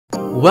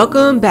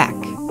Welcome back!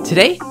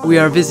 Today we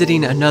are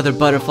visiting another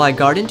butterfly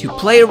garden to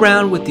play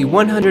around with the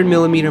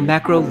 100mm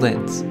macro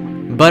lens.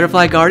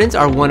 Butterfly gardens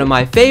are one of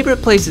my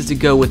favorite places to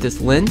go with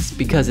this lens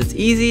because it's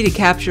easy to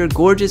capture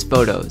gorgeous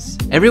photos.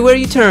 Everywhere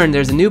you turn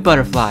there's a new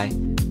butterfly.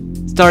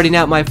 Starting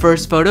out, my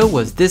first photo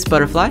was this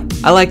butterfly.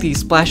 I like the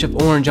splash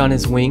of orange on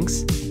his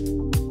wings.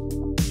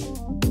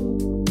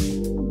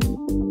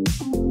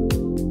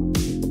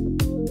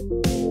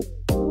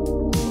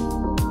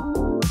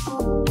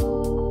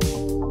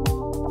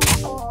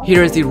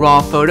 Here is the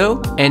raw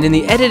photo, and in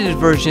the edited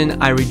version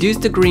I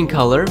reduced the green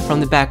color from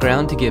the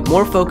background to get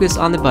more focus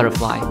on the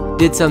butterfly,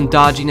 did some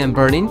dodging and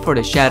burning for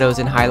the shadows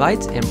and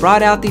highlights, and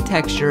brought out the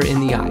texture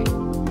in the eye.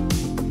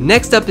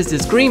 Next up is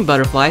this green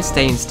butterfly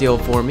staying still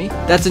for me.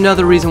 That's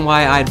another reason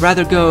why I'd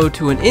rather go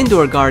to an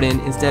indoor garden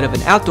instead of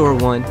an outdoor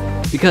one,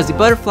 because the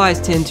butterflies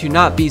tend to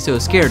not be so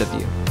scared of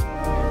you.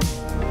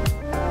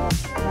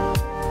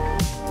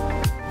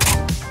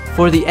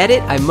 For the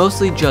edit, I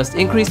mostly just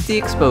increased the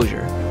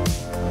exposure.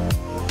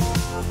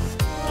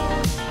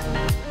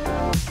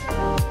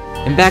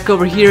 And back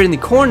over here in the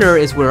corner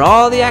is where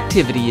all the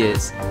activity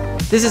is.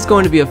 This is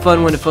going to be a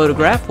fun one to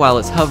photograph while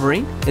it's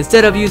hovering.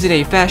 Instead of using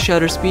a fast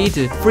shutter speed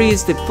to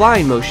freeze the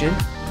flying motion,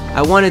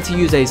 I wanted to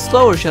use a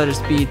slower shutter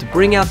speed to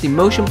bring out the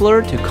motion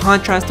blur to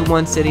contrast the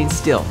one sitting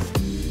still.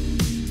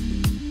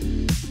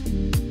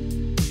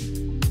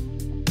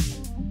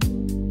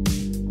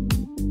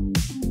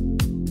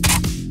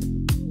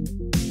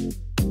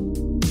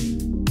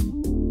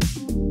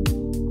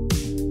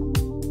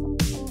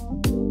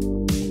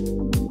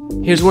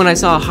 Here's one I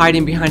saw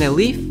hiding behind a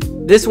leaf.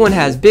 This one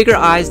has bigger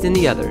eyes than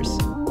the others.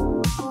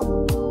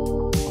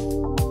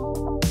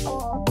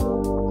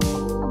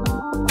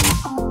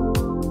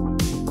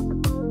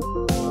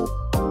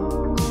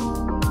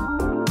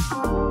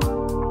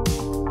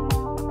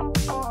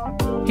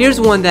 Here's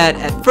one that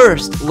at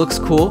first looks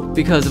cool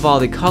because of all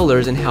the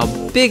colors and how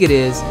big it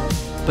is,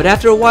 but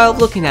after a while of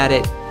looking at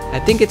it, I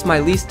think it's my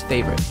least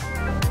favorite.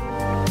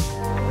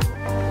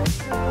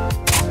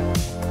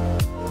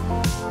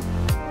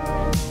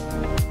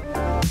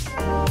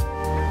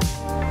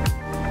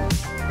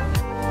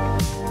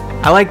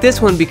 I like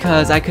this one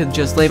because I could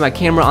just lay my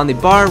camera on the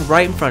bar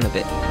right in front of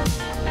it.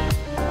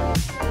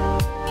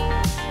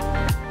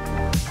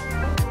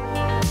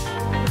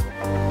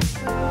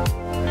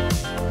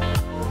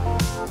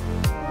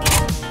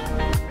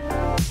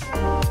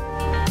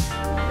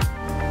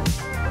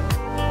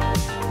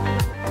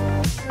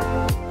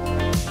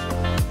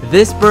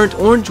 This burnt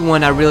orange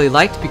one I really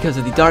liked because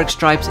of the dark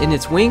stripes in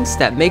its wings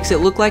that makes it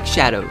look like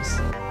shadows.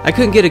 I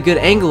couldn't get a good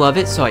angle of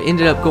it, so I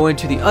ended up going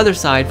to the other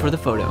side for the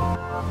photo.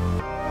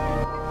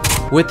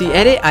 With the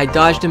edit, I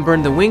dodged and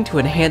burned the wing to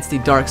enhance the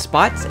dark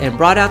spots and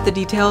brought out the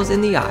details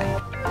in the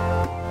eye.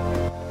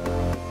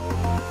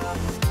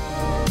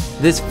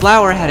 This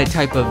flower had a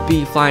type of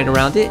bee flying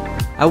around it.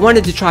 I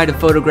wanted to try to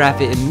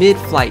photograph it in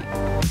mid-flight.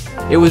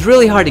 It was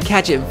really hard to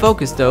catch it in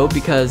focus though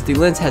because the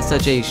lens has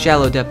such a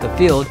shallow depth of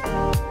field.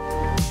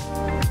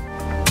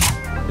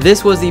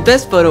 This was the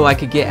best photo I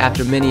could get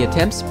after many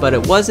attempts, but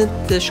it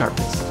wasn't the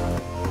sharpest.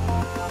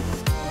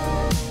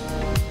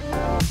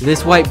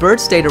 This white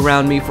bird stayed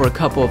around me for a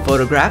couple of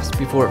photographs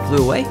before it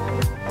flew away.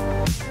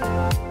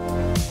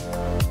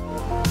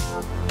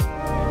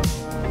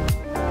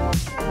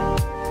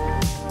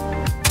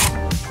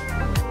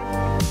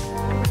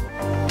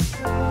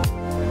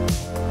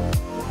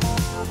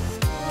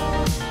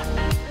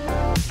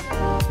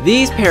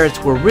 These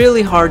parrots were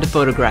really hard to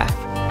photograph.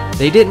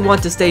 They didn't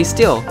want to stay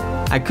still.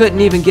 I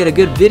couldn't even get a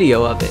good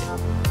video of it.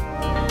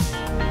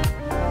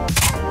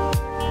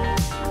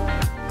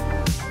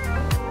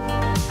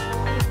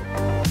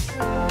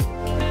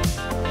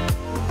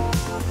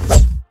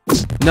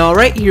 Now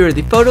right here are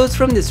the photos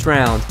from this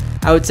round.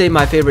 I would say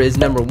my favorite is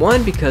number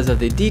 1 because of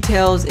the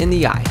details in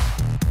the eye.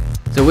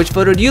 So which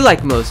photo do you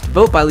like most?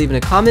 Vote by leaving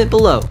a comment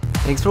below.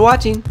 Thanks for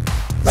watching.